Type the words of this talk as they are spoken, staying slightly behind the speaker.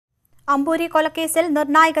അമ്പോരി കൊലക്കേസിൽ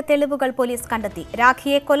നിർണായക തെളിവുകൾ പോലീസ് കണ്ടെത്തി.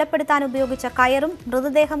 രാഖിയെ കൊലപ്പെടുത്താൻ ഉപയോഗിച്ച കയറും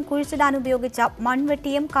മൃതദേഹം കുഴിച്ചിടാൻ ഉപയോഗിച്ച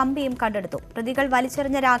മൺവെട്ടിയും കമ്പിയും കണ്ടെടുത്തു. പ്രതികൾ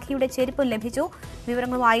വലിച്ചെറിഞ്ഞ രാഖിയുടെ ചെരുപ്പും ലഭിച്ചു.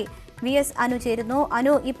 വിവരങ്ങളുമായി വി.എസ്. അനു ചേരുന്നു.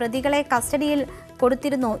 അനു, ഈ പ്രതികളെ കസ്റ്റഡിയിൽ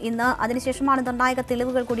കൊടുത്തിരുന്നു ഇന്ന്. അതിനുശേഷമാണ് നിർണായക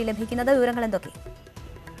തെളിവുകൾ കൂടി ലഭിക്കുന്നത്. വിവരങ്ങൾ എന്തൊക്കെ?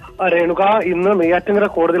 രേണുക, ഇന്ന് നെയ്യാറ്റിൻകര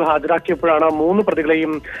കോടതിയിൽ ഹാജരാക്കിയപ്പോഴാണ് 3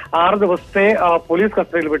 പ്രതികളെയും 6 ദിവസത്തെ പോലീസ്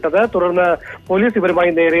കസ്റ്റഡിയിൽ വിട്ടത്. തുടർന്ന് പോലീസ്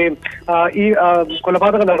ഇവരുമായി നേരെ ഈ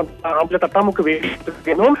കൊലപാതകം നടന്ന ആമ്പിലെ തട്ടാമുക്ക്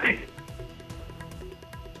വേദിക്കുന്നു.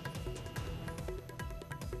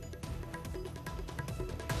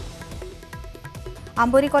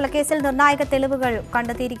 അമ്പോരി കൊലക്കേസിൽ നിർണായക തെളിവുകൾ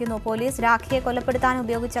കണ്ടെത്തിയിരിക്കുന്നു പോലീസ്. രാഖിയെ കൊലപ്പെടുത്താൻ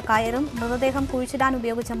ഉപയോഗിച്ച കയറും മൃതദേഹം കുഴിച്ചിടാൻ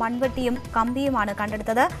ഉപയോഗിച്ച മൺവെട്ടിയും കമ്പിയുമാണ്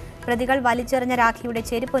കണ്ടെടുത്തത്. പ്രതികൾ വലിച്ചെറിഞ്ഞ രാഖിയുടെ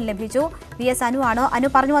ചെരുപ്പും ലഭിച്ചു. വി.എസ്. അനു ആണ്. അനു,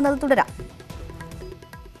 പറഞ്ഞു വന്നത് തുടരാം.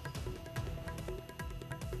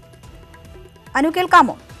 അനു,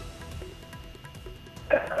 കേൾക്കാമോ?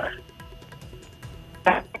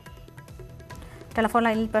 ടെലിഫോൺ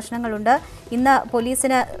ലൈനിൽ പ്രശ്നങ്ങളുണ്ട്. ഇന്ന്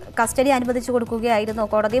പോലീസിന് കസ്റ്റഡി അനുവദിച്ചു കൊടുക്കുകയായിരുന്നു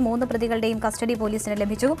കോടതി. 3 പ്രതികളുടെയും കസ്റ്റഡി പോലീസിന്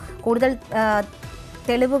ലഭിച്ചു. കൂടുതൽ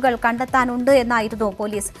തെളിവുകൾ കണ്ടെത്താനുണ്ട് എന്നായിരുന്നു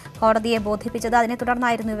പോലീസ് കോടതിയെ ബോധിപ്പിച്ചത്. അതിനെ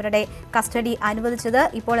തുടർന്നായിരുന്നു ഇവരുടെ കസ്റ്റഡി അനുവദിച്ചത്.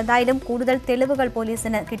 ഇപ്പോൾ എന്തായാലും കൂടുതൽ തെളിവുകൾ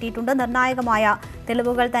പോലീസിന് കിട്ടിയിട്ടുണ്ട്. നിർണായകമായ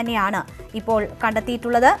തെളിവുകൾ തന്നെയാണ് ഇപ്പോൾ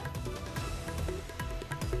കണ്ടെത്തിയിട്ടുള്ളത്.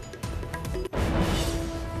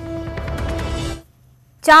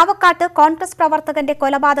 ചാവക്കാട്ട് കോൺഗ്രസ് പ്രവർത്തകന്റെ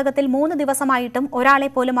കൊലപാതകത്തിൽ 3 ദിവസമായിട്ടും ഒരാളെ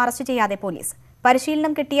പോലും അറസ്റ്റ് ചെയ്യാതെ പോലീസ്.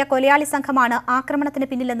 പരിശീലനം കിട്ടിയ കൊലയാളി സംഘമാണ് ആക്രമണത്തിന്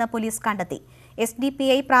പിന്നിലെന്ന് പോലീസ് കണ്ടെത്തി.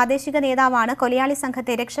 SDPI പ്രാദേശിക നേതാവാണ് കൊലയാളി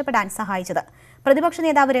സംഘത്തെ രക്ഷപ്പെടാൻ സഹായിച്ചത്. പ്രതിപക്ഷ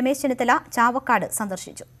നേതാവ് രമേശ് ചെന്നിത്തല ചാവക്കാട്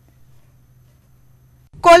സന്ദർശിച്ചു.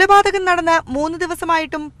 കൊലപാതകം നടന്ന് 3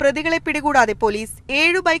 ദിവസമായിട്ടും പ്രതികളെ പിടികൂടാതെ പോലീസ്.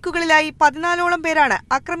 7 ബൈക്കുകളിലായി 14ഓളം പേരാണ്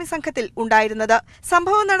അക്രമി സംഘത്തിൽ ഉണ്ടായിരുന്നത്.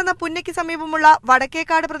 സംഭവം നടന്ന പുന്നയ്ക്ക് സമീപമുള്ള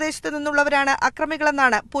വടക്കേക്കാട് പ്രദേശത്ത് നിന്നുള്ളവരാണ്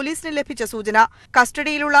അക്രമികളെന്നാണ് പോലീസിന് ലഭിച്ച സൂചന.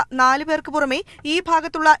 കസ്റ്റഡിയിലുള്ള 4 പേർക്ക് പുറമെ ഈ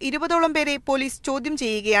ഭാഗത്തുള്ള 20ഓളം പേരെ പോലീസ് ചോദ്യം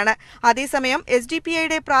ചെയ്യുകയാണ്. അതേസമയം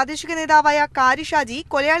SDPIയുടെ പ്രാദേശിക നേതാവായ കാരി ഷാജി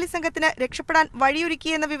കൊലയാളി സംഘത്തിന് രക്ഷപ്പെടാൻ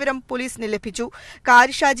വഴിയൊരുക്കിയെന്ന വിവരം പോലീസിന് ലഭിച്ചു.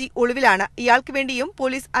 കാരി ഷാജി ഒളിവിലാണ്. ഇയാൾക്ക് വേണ്ടിയും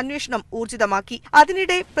പോലീസ് അന്വേഷണം ഊർജിതമാക്കി. അതിനിടെ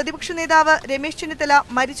പ്രതിപക്ഷ നേതാവ് രമേശ് ചെന്നിത്തല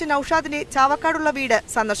മരിച്ച നൌഷാദിന്റെ ചാവക്കാടുള്ള വീട്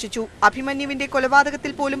സന്ദർശിച്ചു. അഭിമന്യുവിന്റെ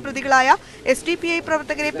കൊലപാതകത്തിൽ പോലും പ്രതികളായ SDPI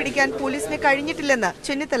പ്രവർത്തകരെ പിടിക്കാൻ പോലീസിന് കഴിഞ്ഞിട്ടില്ലെന്ന്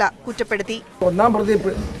ചെന്നിത്തല കുറ്റപ്പെടുത്തി. ഒന്നാം പ്രതി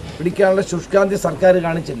പിടിക്കാനുള്ള ശുഷ്കാന്തി സർക്കാർ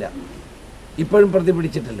കാണിച്ചില്ല. ഇപ്പോഴും പ്രതി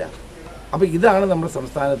പിടിച്ചിട്ടില്ല. അപ്പോൾ ഇതാണ് നമ്മുടെ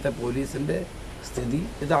സംസ്ഥാനത്തെ പോലീസിന്റെ സ്ഥിതി.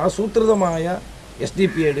 ഇത് ആസൂത്രിതമായ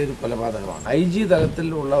SDPIയുടെ ഒരു കൊലപാതകമാണ്. IG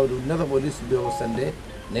തലത്തിലുള്ള ഒരു ഉന്നത പോലീസ് ഉദ്യോഗസ്ഥന്റെ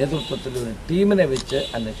നേതൃത്വത്തിൽ ഒരു ടീമിനെ വെച്ച്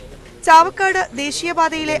അന്വേഷിക്കും. ചാവക്കാട്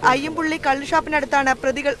ദേശീയപാതയിലെ അയ്യമ്പുള്ളി കള്ളുഷാപ്പിനടുത്താണ്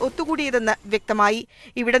പ്രതികൾ ഒത്തുകൂടിയതെന്ന് വ്യക്തമായി.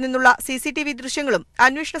 ഇവിടെ നിന്നുള്ള CCTV ദൃശ്യങ്ങളും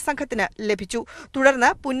അന്വേഷണ സംഘത്തിന് ലഭിച്ചു. തുടർന്ന്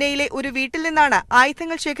പുന്നയിലെ ഒരു വീട്ടിൽ നിന്നാണ്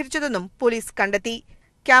ആയുധങ്ങൾ ശേഖരിച്ചതെന്നും പോലീസ് കണ്ടെത്തി.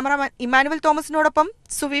 Cameraman Emmanuel തോമസിനോടൊപ്പം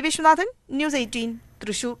Suvi Viswanathan, news 18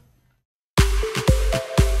 Thrissur.